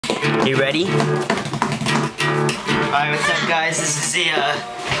You ready? Alright, what's up guys? This is the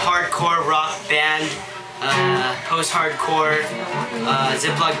hardcore rock band, post-hardcore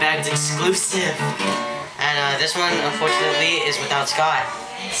Ziploc bags exclusive. And this one, unfortunately, is without Scott.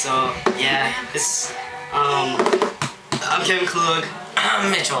 So, yeah, this, I'm Kevin Klug,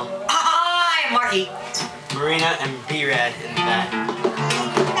 Mitchell. Hi, Marky. Marina and B-Rad in the back.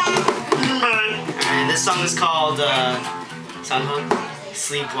 Alright, this song is called,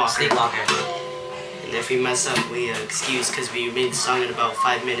 Sleepwalker. Sleepwalker. And if we mess up, we excuse because we made the song in about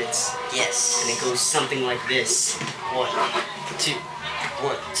 5 minutes. Yes. And it goes something like this. 1, 2,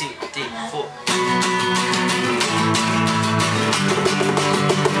 1, 2, 3, 4.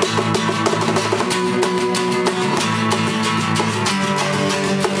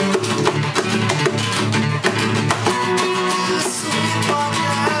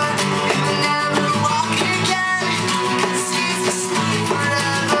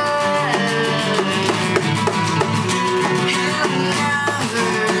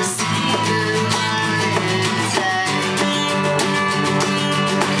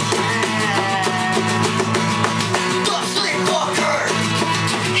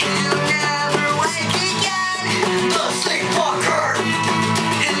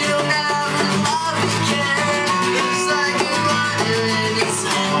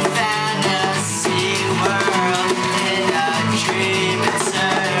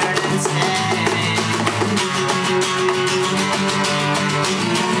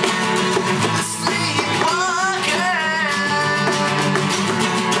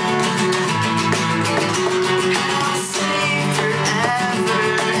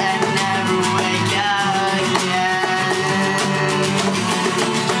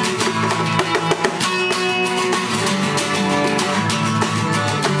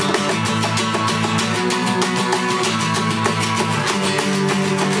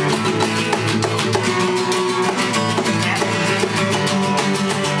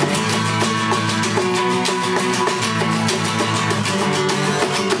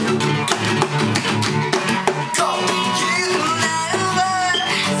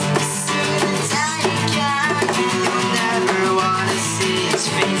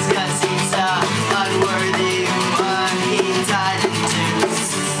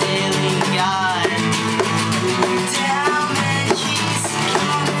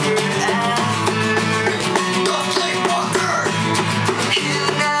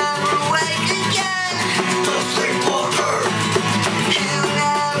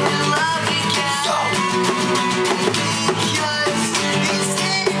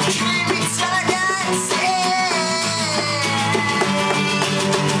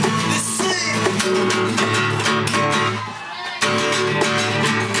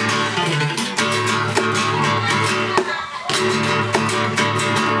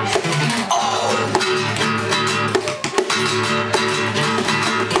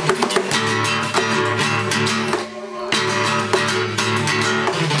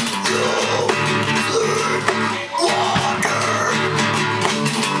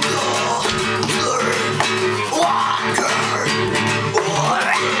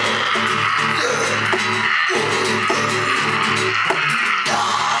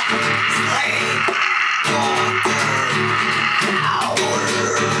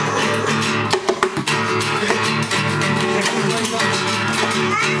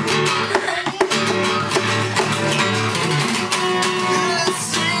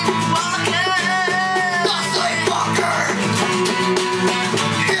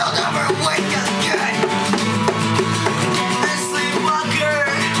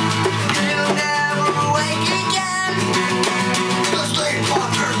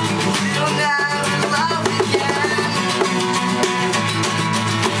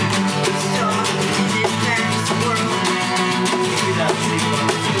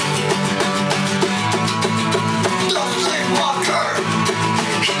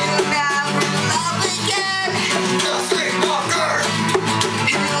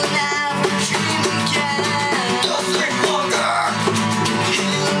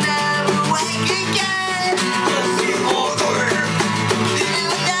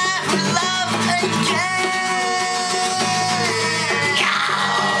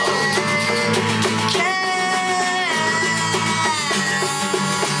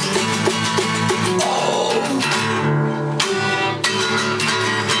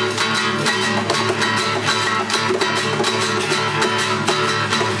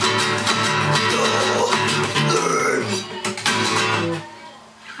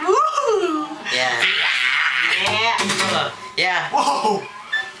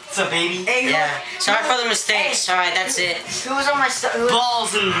 What's up, baby? Hey, yeah. Sorry for the mistakes. Alright, that's it. Who was on my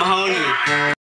Balls and Mahoney.